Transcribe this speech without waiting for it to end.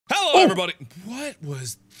Hello, everybody. What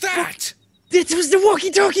was that? This was the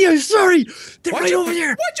walkie-talkie, I'm sorry! They're right over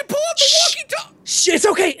there! Why'd you pull out the walkie-talkie? Shh, it's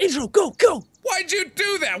okay, intro, go, go! Why'd you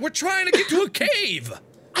do that? We're trying to get to a cave!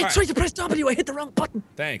 I tried to press W, I hit the wrong button.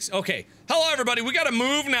 Thanks. Okay. Hello, everybody. We gotta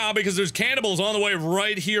move now because there's cannibals on the way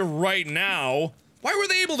right here, right now. Why were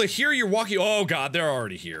they able to hear your walkie- Oh, God, they're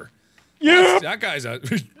already here. Yeah. That guy's a-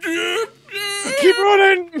 Keep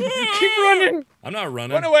running! Keep running! I'm not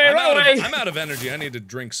running. Run away, run away! I'm out of energy. I need to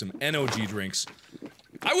drink some NOG drinks.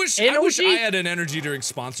 I wish I had an energy drink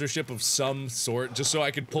sponsorship of some sort, just so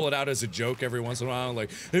I could pull it out as a joke every once in a while.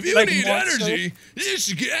 Like, if you need energy, you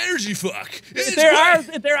should get energy fuck.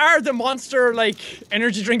 There are the monster, like,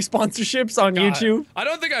 energy drink sponsorships on YouTube. I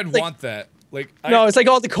don't think I'd want that. Like, no, it's like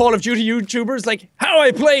all the Call of Duty YouTubers, like, how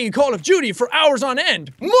I play Call of Duty for hours on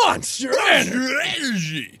end. Monster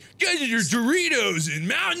energy! Get your Doritos and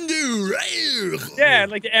Mountain Dew! Yeah,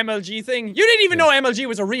 like the MLG thing. You didn't even know MLG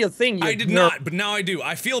was a real thing. I did not, but now I do.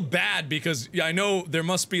 I feel bad because I know there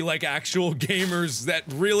must be, like, actual gamers that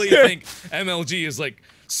really think MLG is, like,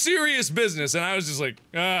 serious business, and I was just like,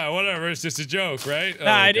 whatever, it's just a joke, right?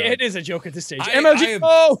 Nah, it is a joke at this stage. I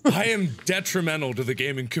am detrimental to the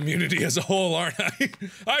gaming community as a whole, aren't I?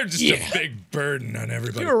 I'm just a big burden on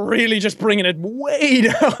everybody. You're really just bringing it way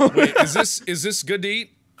down. Wait, is this good to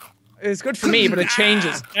eat? It's good for me, but it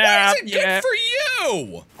changes. Why is it good for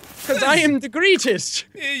you? Because I am the greatest.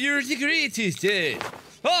 You're the greatest,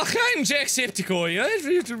 Oh, I'm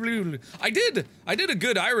JackSepticEye. I did a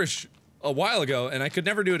good Irish a while ago, and I could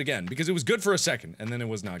never do it again because it was good for a second, and then it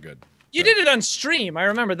was not good. You did it on stream. I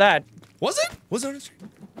remember that. Was it? Was it on stream?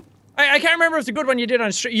 I can't remember if it's a good one you did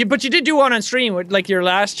on stream, but you did do one on stream with like your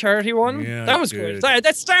last charity one. Yeah, that was good.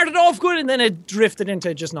 That started off good, and then it drifted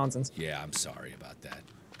into just nonsense. Yeah, I'm sorry about that.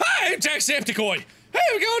 Hi, I'm JackSepticEye. Hey,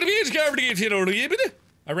 we're going to be in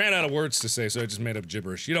I ran out of words to say, so I just made up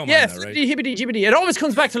gibberish. You don't mind that, right? Hibbity jibbity. It always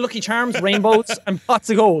comes back to Lucky Charms, rainbows, and pots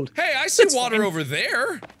of gold. Hey, I see water over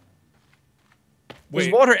there. There's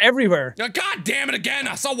water everywhere. God damn it again!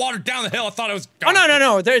 I saw water down the hill. I thought it was. Oh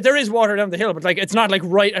no! There is water down the hill, but like it's not like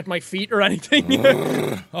right at my feet or anything.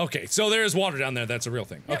 Okay, so there is water down there. That's a real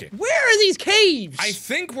thing. Okay. Where are these caves? I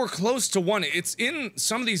think we're close to one. It's in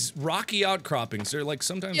some of these rocky outcroppings. They're like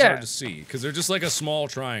sometimes hard to see because they're just like a small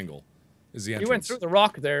triangle. Is the entrance. You went through the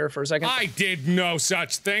rock there for a second. I did no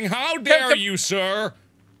such thing. How dare you, sir?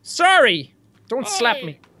 Sorry. Don't slap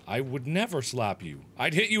me. I would never slap you.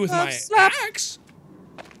 I'd hit you with my axe.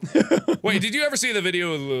 Wait, did you ever see the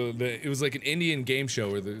video of it was like an Indian game show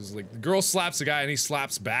where there's like the girl slaps a guy and he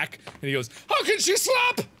slaps back and he goes, "How can she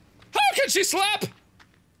slap? How can she slap?"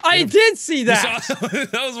 I did see that.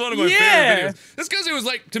 That was one of my favorite videos. That's because it was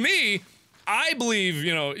like, to me, I believe,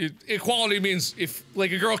 you know, equality means if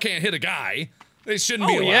like a girl can't hit a guy, they shouldn't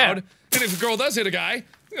be allowed. And if a girl does hit a guy,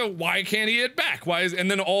 you know, why can't he hit back? Why is, and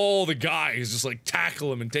then all the guys just like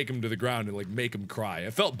tackle him and take him to the ground and like make him cry. I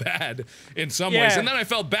felt bad in some ways, and then I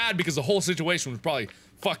felt bad because the whole situation was probably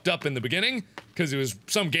fucked up in the beginning because it was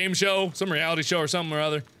some game show, some reality show or something or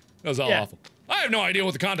other. That was all awful. I have no idea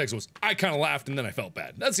what the context was. I kind of laughed and then I felt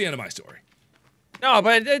bad. That's the end of my story. No,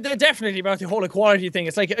 but definitely about the whole equality thing.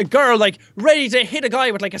 It's like a girl like ready to hit a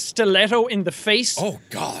guy with like a stiletto in the face. Oh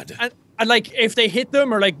God. And like, if they hit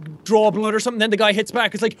them or like draw blood or something, then the guy hits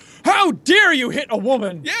back. It's like, how dare you hit a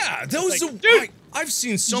woman? Yeah, those like, dude, I've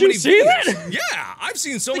seen so many videos. Yeah, I've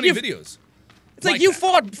seen so many videos. It's like you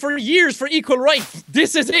fought for years for equal rights.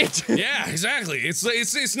 This is it. Yeah, exactly.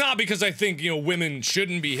 It's not because I think, you know, women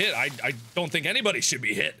shouldn't be hit. I don't think anybody should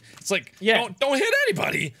be hit. It's like, don't hit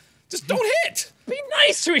anybody. Just don't hit. Be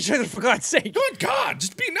nice to each other, for God's sake. Good God,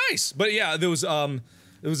 just be nice. But yeah, there was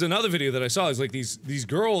another video that I saw. It was like these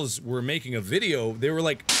girls were making a video. They were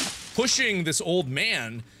like pushing this old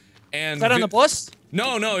man, and is that on the bus?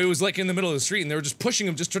 No, it was like in the middle of the street, and they were just pushing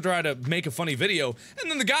him just to try to make a funny video. And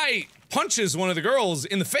then the guy punches one of the girls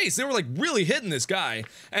in the face. They were like really hitting this guy,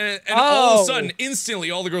 and all of a sudden, instantly,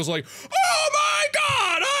 all the girls were like, "Oh my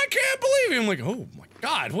God, I can't believe it!" I'm like, "Oh my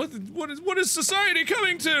God, what is society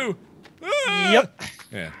coming to?" Ah! Yep.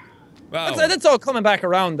 Yeah. Wow. That's all coming back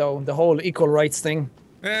around, though. The whole equal rights thing.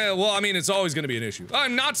 Yeah, well, I mean, it's always going to be an issue.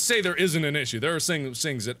 Not to say there isn't an issue. There are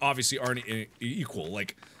things that obviously aren't equal.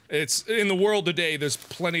 Like, it's in the world today, there's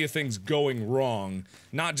plenty of things going wrong.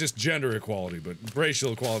 Not just gender equality, but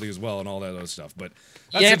racial equality as well and all that other stuff. But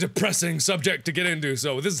that's a depressing subject to get into,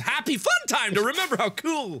 so this is happy fun time to remember how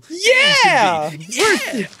cool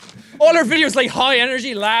all our videos like high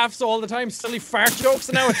energy laughs all the time, silly fart jokes,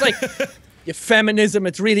 and now it's like Yeah, feminism,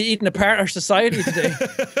 it's really eating apart our society today.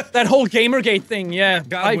 That whole Gamergate thing, yeah.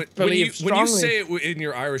 God, I believe when you strongly. say it in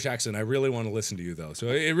your Irish accent, I really want to listen to you, though. So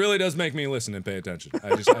it really does make me listen and pay attention.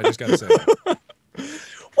 I just gotta say that.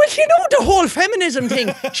 Well, you know the whole feminism thing.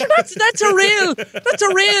 Sure, that's a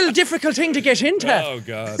real difficult thing to get into. Oh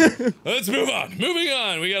God. Let's move on. Moving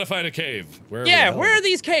on. We gotta find a cave. Where are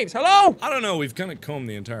these caves? Hello? I don't know. We've kind of combed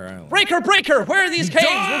the entire island. Breaker! Where are these caves?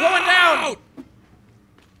 We're going down.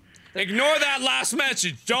 Ignore that last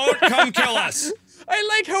message. Don't come kill us. I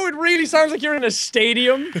like how it really sounds like you're in a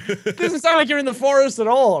stadium. It doesn't sound like you're in the forest at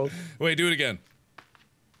all. Wait, do it again.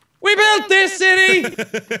 We built this city!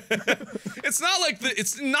 It's not like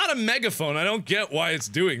it's not a megaphone. I don't get why it's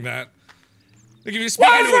doing that. Like if you speak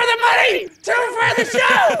One for the money! Two for the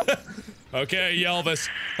show! Okay, Yelvis.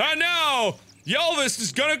 I know! Yelvis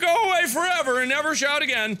is gonna go away forever and never shout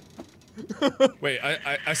again. Wait,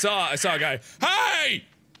 I saw a guy. Hey!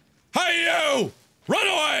 Hey you! Run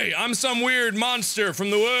away! I'm some weird monster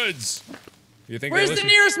from the woods. You think Where's the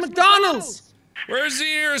nearest McDonald's? Where's the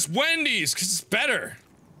nearest Wendy's? 'Cause it's better.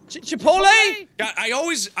 Chipotle? God, I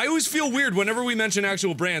always feel weird whenever we mention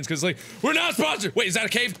actual brands, because like, we're not sponsored! Wait, is that a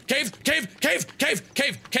cave? Cave!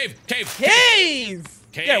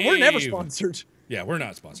 Yeah, we're never sponsored. Yeah, we're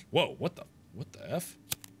not sponsored. Whoa, what the F?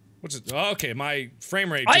 What's it? Oh, okay, my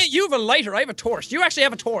frame rate You have a lighter, I have a torch. You actually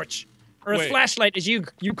have a torch. Or a flashlight, as you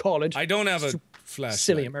call it. I don't have a flashlight.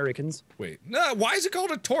 Silly Americans. Wait, no, why is it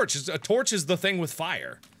called a torch? A torch is the thing with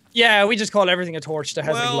fire. Yeah, we just call everything a torch that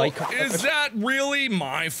has a light. Is that really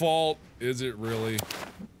my fault? Is it really?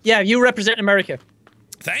 Yeah, you represent America.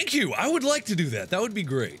 Thank you. I would like to do that. That would be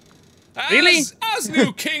great. Really? As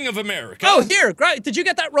new king of America. Oh, here, great. Did you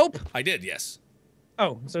get that rope? I did, yes.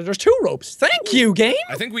 Oh, so there's 2 ropes. Thank you, game.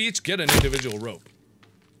 I think we each get an individual rope.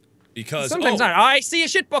 Because sometimes not. I see a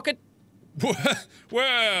shit bucket.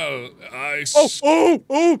 Well,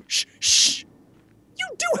 shh. You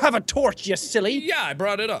do have a torch, you silly. Yeah, I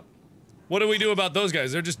brought it up. What do we do about those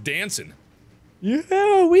guys? They're just dancing.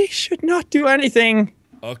 Yeah, we should not do anything.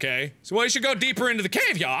 Okay, so we should go deeper into the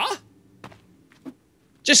cave, y'all.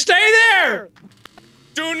 Just stay there!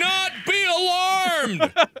 Do not be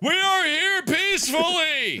alarmed! We are here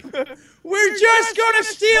peacefully! We're just gonna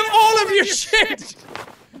steal all of your shit!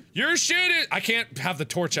 Your shit is— I can't have the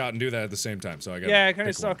torch out and do that at the same time, so I gotta— Yeah, it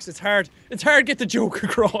kinda sucks. It's hard. It's hard to get the joke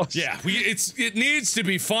across. Yeah, it needs to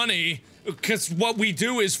be funny, because what we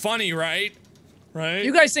do is funny, right? Right?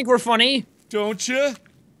 You guys think we're funny? Don't you?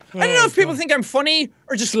 I don't know if people think I'm funny,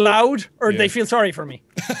 or just loud, or they feel sorry for me.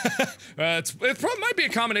 It probably might be a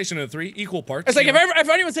combination of the 3, equal parts. It's like if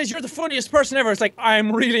anyone says you're the funniest person ever, it's like,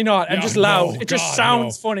 I'm really not. I'm just loud. It just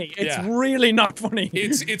sounds funny. It's really not funny.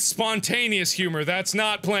 It's spontaneous humor. That's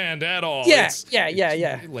not planned at all. Yeah,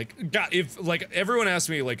 yeah. Like, God, if like everyone asked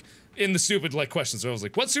me like in the stupid like questions, so I was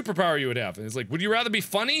like, what superpower you would have? And it's like, would you rather be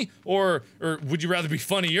funny or would you rather be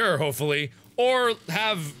funnier, hopefully, or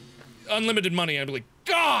have unlimited money? I'd be like,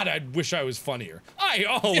 God, I wish I was funnier. I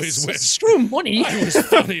always wish. Screw money. I was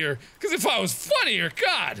funnier. Because if I was funnier,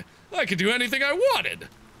 God, I could do anything I wanted.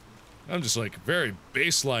 I'm just like very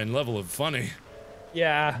baseline level of funny.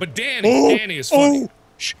 Yeah. But Danny is funny.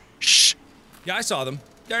 Shh. Yeah, I saw them.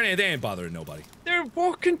 They ain't bothering nobody. They're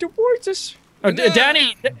walking towards us. Oh,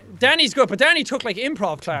 Danny's good, but Danny took like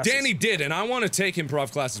improv classes. Danny did, and I want to take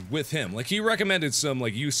improv classes with him. Like he recommended some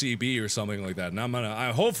like UCB or something like that, and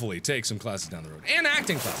I hopefully take some classes down the road. And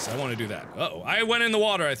acting classes, I want to do that. Uh-oh, I went in the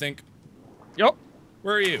water, I think. Yup.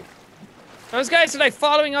 Where are you? Those guys are like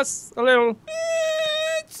following us a little.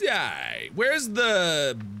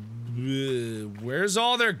 Where's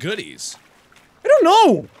all their goodies? I don't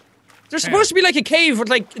know. There's supposed to be like a cave with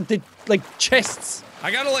like chests. I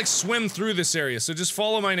gotta like swim through this area, so just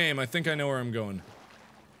follow my name. I think I know where I'm going.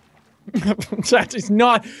 That's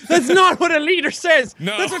not what a leader says.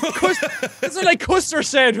 No. That's what like Custer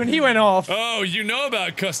said when he went off. Oh, you know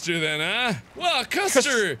about Custer then, huh? Well,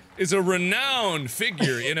 Custer is a renowned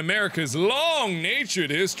figure in America's long-natured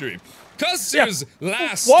history. Custer's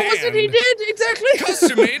last stand— What was it he did, exactly?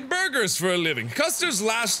 Custer made burgers for a living. Custer's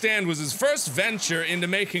last stand was his first venture into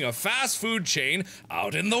making a fast food chain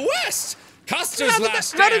out in the West. Custer's last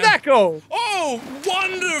stand— How did that go? Oh,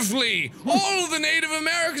 wonderfully! All of the Native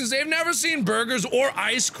Americans, they've never seen burgers or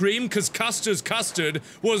ice cream, because Custer's custard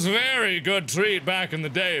was a very good treat back in the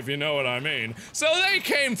day, if you know what I mean. So they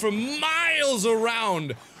came from miles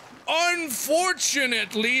around.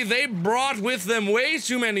 Unfortunately, they brought with them way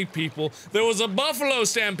too many people. There was a buffalo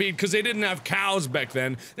stampede because they didn't have cows back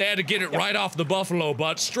then. They had to get it right off the buffalo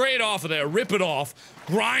butt, straight off of there, rip it off,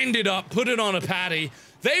 grind it up, put it on a patty,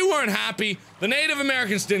 They weren't happy. The Native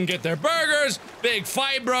Americans didn't get their burgers. Big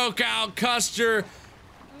fight broke out. Custer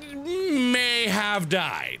may have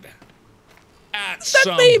died.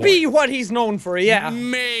 That may be what he's known for, yeah.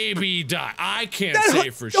 Maybe die. I can't say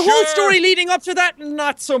for sure. The whole story leading up to that,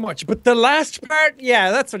 not so much. But the last part,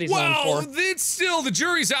 yeah, that's what he's known for. Well, it's still, the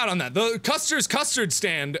jury's out on that. The Custer's custard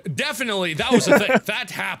stand, definitely, that was a thing.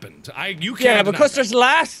 That happened. You can't Yeah, but Custer's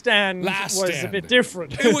last stand was a bit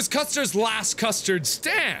different. It was Custer's last custard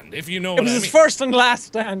stand, if you know what I mean. It was his first and last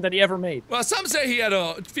stand that he ever made. Well, some say he had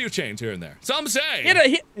a few chains here and there. Some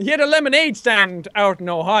say. He had a lemonade stand out in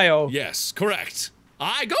Ohio. Yes, correct.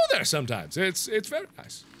 I go there sometimes. It's very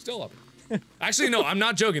nice. Still love it. Actually, no, I'm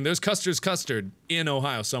not joking. There's Custer's Custard in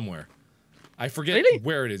Ohio somewhere. I forget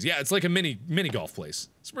where it is. Yeah, it's like a mini golf place.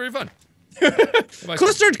 It's very fun.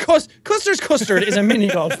 Custer's Custard is a mini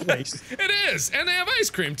golf place. It is, and they have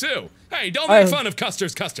ice cream too. Hey, don't make fun of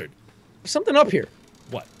Custer's Custard. There's something up here.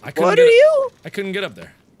 What? I couldn't get up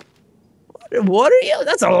there. What are you?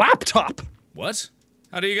 That's a laptop. What?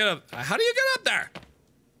 How do you get up there?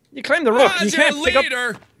 You climb the rope. You can't pick up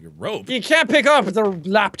your rope. You can't pick up the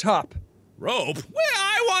laptop. Rope? Well,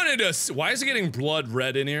 I wanted to. Why is it getting blood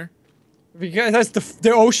red in here? Because that's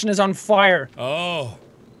the ocean is on fire. Oh,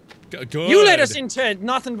 good. You led us into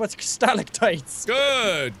nothing but stalactites.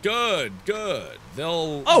 Good.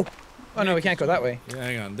 They'll. Oh no, we can't go that way. Yeah,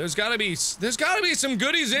 hang on. There's gotta be some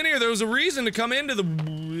goodies in here. There was a reason to come into the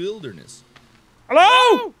wilderness.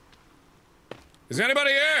 Hello? Is anybody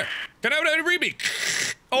here? Can anybody read me?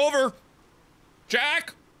 Over.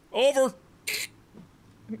 Jack? Over.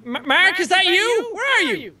 Mark, is that you? Where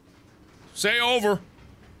are you? Say over.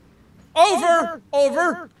 Over.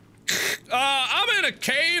 I'm in a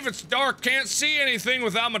cave. It's dark. Can't see anything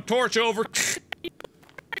without my torch over.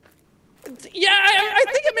 Yeah, I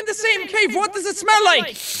think I'm in the same cave. What does it smell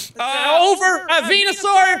like? Over. A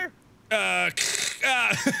Venusaur?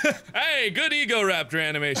 Hey, good ego raptor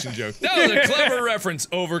animation joke. That was a clever reference.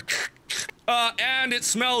 Over. And it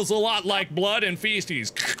smells a lot like blood and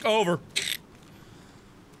feces. Over.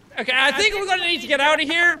 Okay, I think we're gonna need to get out of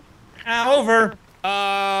here. Over.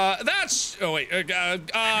 That's. Oh wait.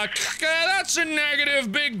 That's a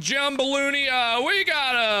negative, big jumbaloonie. We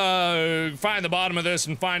gotta find the bottom of this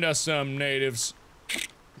and find us some natives.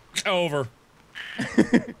 Over.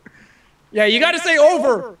 Yeah, you gotta say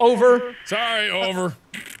over. Over. Sorry, over.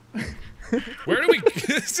 Where do we?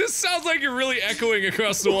 This just sounds like you're really echoing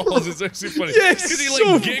across the walls. It's actually funny. Yes, because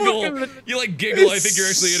you like giggle. You like giggle. I think you're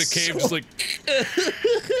actually in a cave, just like.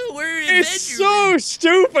 Where are you? It's so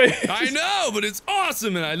stupid. I know, but it's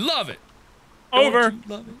awesome, and I love it. Over.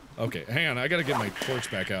 Love it? Okay, hang on. I gotta get my torch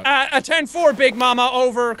back out. A 10-4, Big Mama.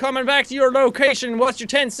 Over. Coming back to your location. What's your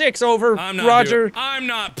 10-6? Over. Roger. I'm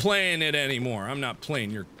not playing it anymore. I'm not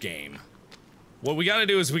playing your game. What we gotta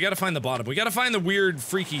do is we gotta find the bottom. We gotta find the weird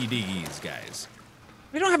freaky diggies, guys.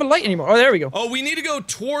 We don't have a light anymore. Oh, there we go. Oh, we need to go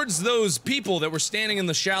towards those people that were standing in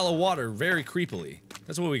the shallow water very creepily.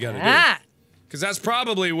 That's what we gotta do. Because that's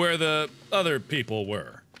probably where the other people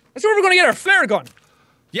were. That's where we're gonna get our flare gun.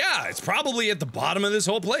 Yeah, it's probably at the bottom of this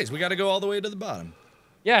whole place. We gotta go all the way to the bottom.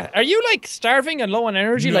 Yeah, are you like starving and low on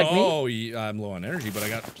energy like me? No, I'm low on energy, but I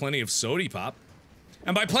got plenty of sody pop.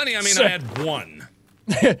 And by plenty, I mean I had one.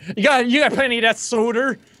 you got plenty of that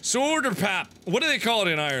soda. Soda pop. What do they call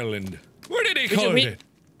it in Ireland? What do they call it?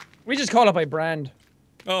 We just call it by brand.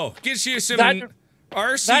 Oh, gives you some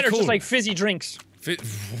RC That or just like fizzy drinks.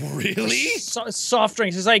 Really? Soft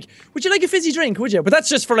drinks. It's like, would you like a fizzy drink, would you? But that's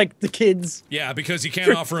just for like the kids. Yeah, because you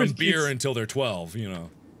can't offer them beer until they're 12, you know.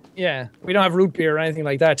 Yeah, we don't have root beer or anything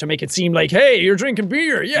like that to make it seem like, hey, you're drinking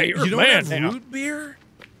beer. Yeah, you're a man now. You don't have root beer?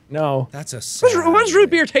 No. That's a sad What does root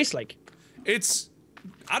beer taste like?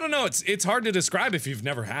 I don't know. It's hard to describe if you've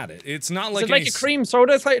never had it. It's not like is it like a cream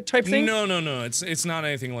soda type thing. No. It's not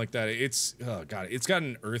anything like that. It's god. It's got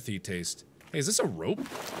an earthy taste. Hey, is this a rope?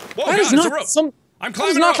 Whoa, God, it's a rope. I'm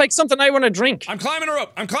climbing a rope. It's not like something I want to drink. I'm climbing a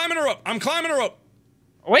rope. I'm climbing a rope. I'm climbing a rope.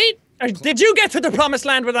 Wait, did you get to the promised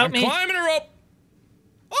land without me? I'm climbing a rope.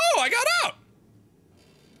 Oh, I got out.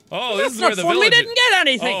 Oh, this is where the village. We didn't get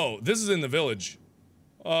anything. Oh, this is in the village.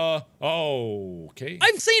 Okay.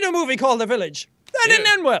 I've seen a movie called The Village. That didn't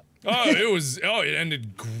end well. It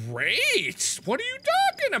ended great. What are you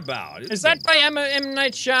talking about? Is that by M.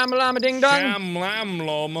 Night Shyamalan Ding Dong?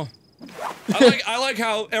 Shyamalan. I like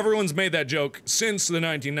how everyone's made that joke since the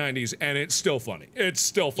 1990s, and it's still funny. It's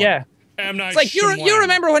still funny. Yeah. M. Night it's like, you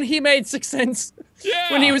remember when he made Sixth Sense?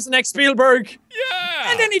 Yeah. When he was next Spielberg?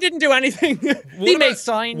 Yeah. And then he didn't do anything. He made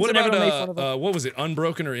signs what and about, everyone made fun of him. what was it?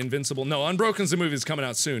 Unbroken or Invincible? No, Unbroken's the movie that's coming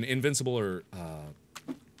out soon. Invincible or,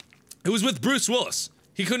 it was with Bruce Willis.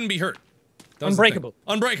 He couldn't be hurt. Unbreakable.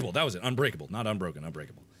 Unbreakable. That was it. Unbreakable, not unbroken.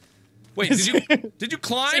 Unbreakable. Wait, did you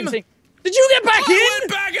climb? Same thing. Did you get back in? I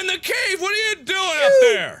went back in the cave. What are you doing up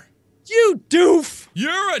there? You doof.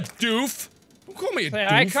 You're a doof. Don't call me a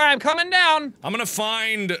doof. I'm coming down. I'm gonna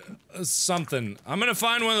find something. I'm gonna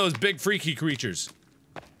find one of those big freaky creatures.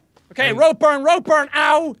 Okay, rope burn,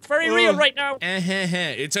 ow! It's very real right now.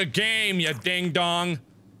 It's a game, you ding-dong.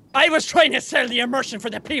 I was trying to sell the immersion for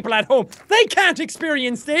the people at home. They can't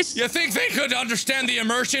experience this. You think they could understand the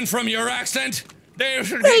immersion from your accent? Well,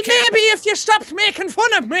 maybe if you stopped making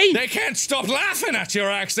fun of me. They can't stop laughing at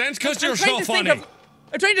your accent because you're so funny.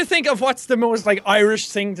 I'm trying to think of what's the most, like, Irish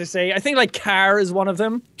thing to say. I think, like, car is one of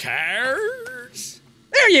them. Cars?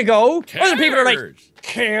 There you go. Cars. Other people are like,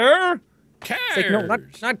 care? Cars. It's like, no,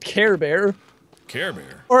 not Care Bear. Care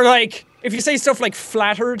Bear. Or, like, if you say stuff like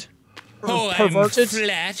flattered. Or perverted. I'm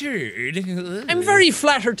flattered. I'm very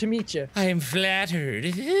flattered to meet you. I'm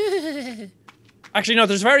flattered. Actually, no,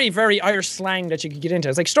 there's very, very Irish slang that you could get into.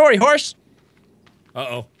 It's like, story horse.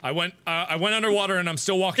 Uh-oh. I went underwater and I'm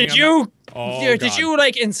still walking. Did you? Oh, did you,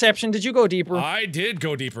 like, Inception? Did you go deeper? I did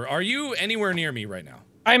go deeper. Are you anywhere near me right now?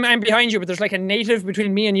 I'm behind you, but there's like a native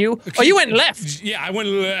between me and you. Oh, you went left. Yeah, I went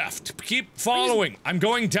left. Keep following. I'm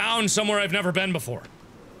going down somewhere I've never been before.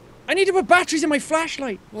 I need to put batteries in my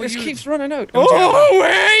flashlight. This keeps running out. Oh,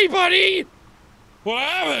 hey, buddy! What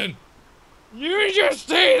happened? You just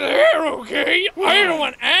stay there, okay? I don't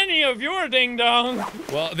want any of your ding-dong.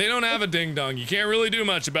 Well, they don't have a ding-dong. You can't really do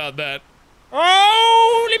much about that.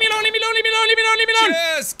 Oh, leave me alone, leave me alone, leave me alone, leave me alone, leave me alone!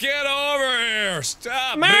 Just get over here.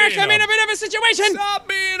 Stop Mark, I'm in a bit of a situation! Stop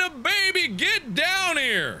being a baby. Get down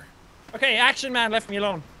here. Okay, Action Man left me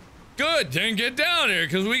alone. Good, then get down here,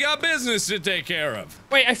 because we got business to take care of.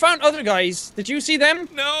 Wait, I found other guys. Did you see them?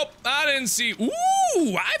 Nope, I didn't see.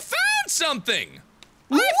 Ooh, I found something.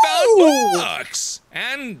 I found books.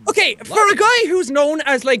 And okay, for a guy who's known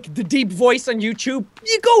as like the deep voice on YouTube,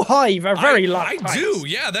 you go high a very lot of times. I do,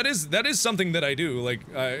 yeah, that is something that I do. Like,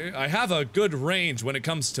 I have a good range when it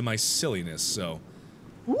comes to my silliness, so.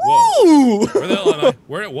 Whoa! Where the hell am I?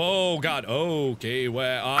 Where? Whoa, God. Okay,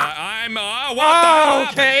 well, I'm. What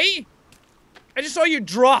the? Okay. I just saw you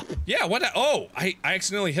drop. Yeah. What? Oh, I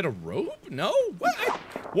accidentally hit a rope. No. What?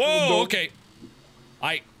 Whoa. Okay.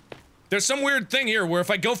 There's some weird thing here where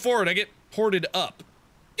if I go forward, I get ported up.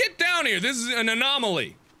 Get down here. This is an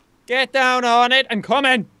anomaly. Get down on it. I'm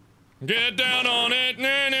coming. Get down on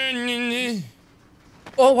it.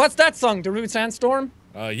 Oh, what's that song? Darude Sandstorm?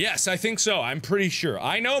 Yes, I think so. I'm pretty sure.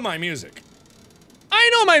 I know my music. I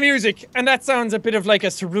know my music, and that sounds a bit of like a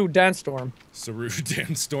Sarude Dance Storm. Sarude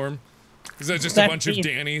Dance Storm? Is that just a bunch of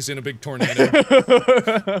Dannies in a big tornado?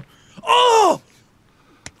 Oh!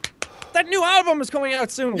 That new album is coming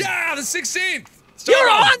out soon. Yeah, the 16th! You're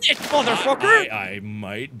on it, motherfucker! I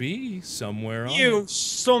might be somewhere on it. You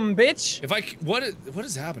some bitch. If I, what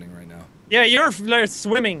is happening right now? Yeah, you're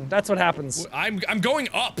swimming. That's what happens. I'm going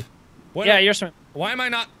up. What? Yeah, you're swimming. Why am I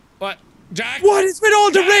not? What? Jack? What is with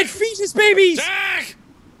all the red fetus babies? Jack!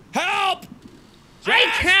 Help! Jack! I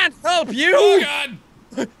can't help you! Oh, God!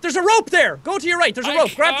 There's a rope there! Go to your right, there's a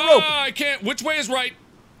rope. Grab the rope. I can't. Which way is right?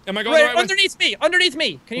 Am I going the right way? Underneath me! Underneath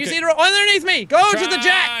me! Can you see the rope? Underneath me! Go to the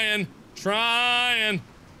jack! Trying.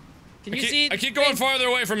 Can you see? I keep going farther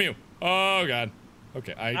away from you. Oh, God.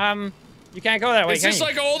 Okay, you can't go that way, It's just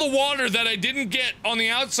like all the water that I didn't get on the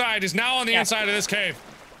outside is now on the inside of this cave.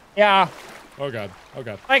 Yeah. Oh, God. Oh,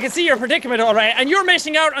 God. I can see your predicament, alright, and you're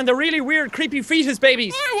missing out on the really weird, creepy fetus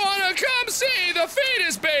babies. I wanna come see the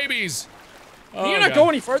fetus babies! Can you not go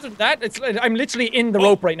any further than that? I'm literally in the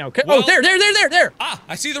rope right now. Oh, there! Ah,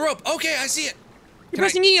 I see the rope. Okay, I see it. You're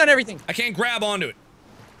pressing E on everything. I can't grab onto it.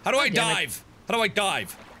 How do I dive? How do I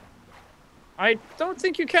dive? I don't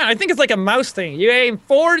think you can. I think it's like a mouse thing. You aim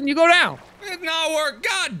forward and you go down. It's not work.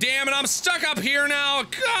 God damn it, I'm stuck up here now.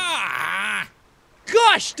 God.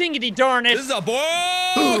 Gosh, dingity darn it. This is a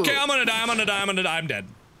whoa. Okay, I'm gonna die. I'm dead.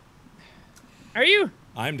 Are you?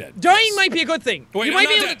 I'm dead. Dying might be a good thing. Wait, you might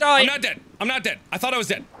be able to die. I'm not dead. I thought I was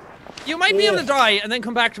dead. You might be able to die and then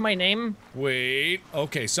come back to my name. Wait.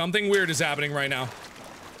 Okay, something weird is happening right now.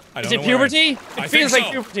 I don't know. Is it puberty? It feels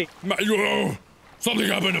like puberty. Something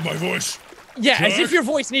happened to my voice. Yeah, Jack? As if your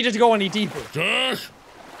voice needed to go any deeper. Jack?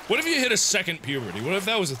 What if you hit a second puberty? What if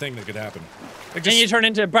that was a thing that could happen? Like and you turn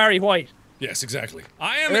into Barry White. Yes, exactly.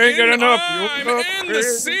 I'm in the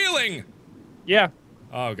ceiling! Yeah.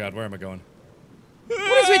 Oh, God, where am I going?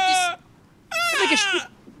 What is with this? Like a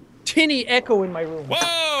tinny echo in my room.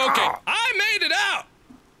 Whoa, okay. I made it out!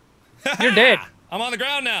 You're dead. I'm on the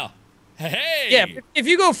ground now. Hey! Yeah, if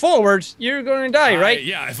you go forward, you're going to die, right?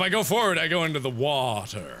 Yeah, if I go forward, I go into the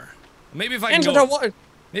water. Maybe if I into can go... the water.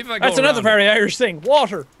 Maybe if I go That's another around very Irish thing.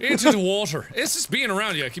 Water. into the water. It's just being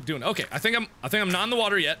around you. I keep doing it. Okay, I think I'm not in the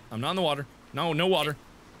water yet. I'm not in the water. No water.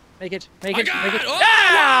 Make it. I Make got it. it! Oh,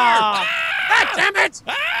 Ah! water! God damn it!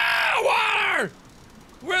 Ah, water!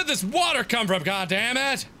 Where'd this water come from? God damn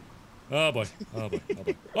it! Oh boy.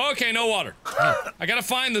 Okay, no water. Oh, I gotta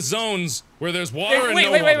find the zones where there's water and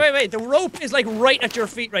no water. Wait. The rope is like right at your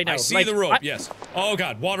feet right now. I see the rope. Yes. Oh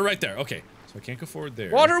god, water right there. Okay, so I can't go forward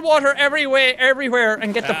there. Water everywhere,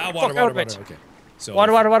 and get the fuck out of it. Okay. So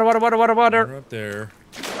Water. water up there.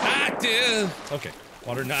 Active. Okay.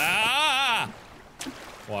 Water.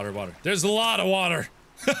 Water. There's a lot of water.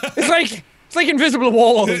 It's like invisible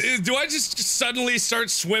walls. Do I just suddenly start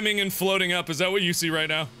swimming and floating up? Is that what you see right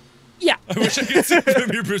now? Yeah. I wish I could see it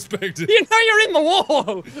from your perspective. You know you're in the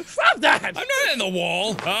wall. Stop that. I'm not in the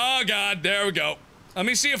wall. Oh god, there we go. Let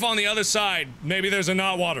me see if on the other side maybe there's a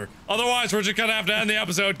not water. Otherwise, we're just gonna have to end the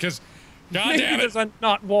episode because, god damn it. There's a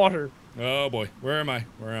not water. Oh boy, where am I?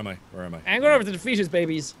 I'm going over to defeat his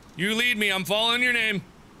babies. You lead me. I'm following your name.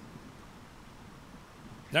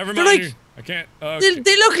 Never They're mind. like- I can't.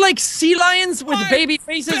 They look like sea lions with baby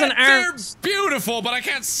faces and arms. They're beautiful, but I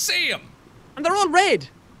can't see them. And they're all red.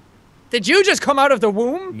 Did you just come out of the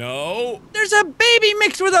womb? No. There's a baby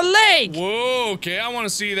mixed with a leg. Whoa. Okay, I want to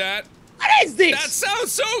see that. What is this? That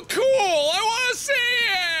sounds so cool. I want to see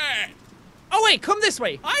it. Oh wait, come this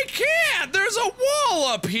way. I can't. There's a wall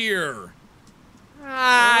up here.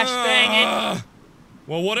 Dang it.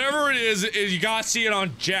 Well, whatever it is, you gotta see it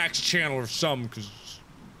on Jack's channel or something, because it's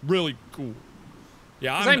really cool.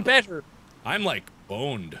 Yeah, I'm better. I'm like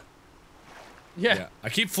boned. Yeah. I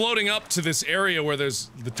keep floating up to this area where there's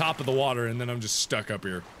the top of the water, and then I'm just stuck up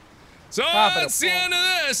here. So that's the end of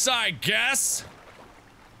this, I guess.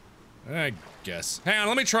 Hang on,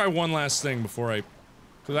 let me try one last thing before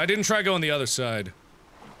because I didn't try going the other side.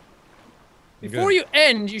 Before you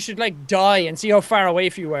end, you should like die and see how far away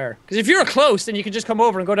you are. Because if you're close, then you can just come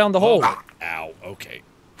over and go down the hole. Ow, okay.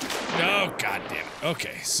 Oh, god damn it.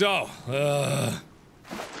 Okay, so,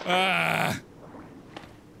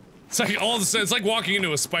 it's like all of a sudden, it's like walking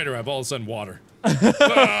into a spider web, all of a sudden water.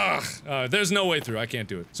 There's no way through, I can't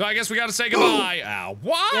do it. So I guess we gotta say goodbye. Ow,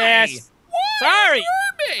 why? Yes. Why? Sorry.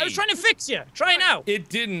 I was trying to fix you. Try now. It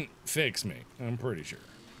didn't fix me, I'm pretty sure.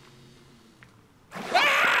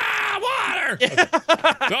 Water! Okay.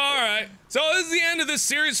 Alright, so this is the end of this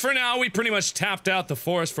series for now. We pretty much tapped out the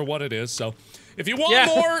forest for what it is, so if you want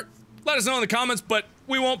more, let us know in the comments, but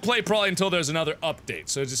we won't play probably until there's another update,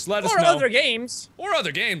 so just let us know. Or other games. Or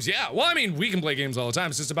other games, yeah. Well, I mean, we can play games all the time.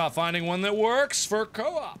 It's just about finding one that works for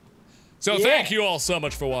co-op. So thank you all so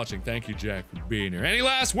much for watching. Thank you, Jack, for being here. Any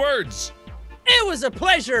last words? It was a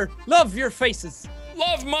pleasure. Love your faces.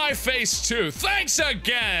 Love my face too. Thanks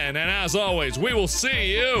again. And as always, we will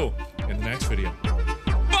see you in the next video.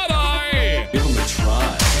 Bye-bye. Give them a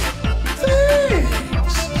try.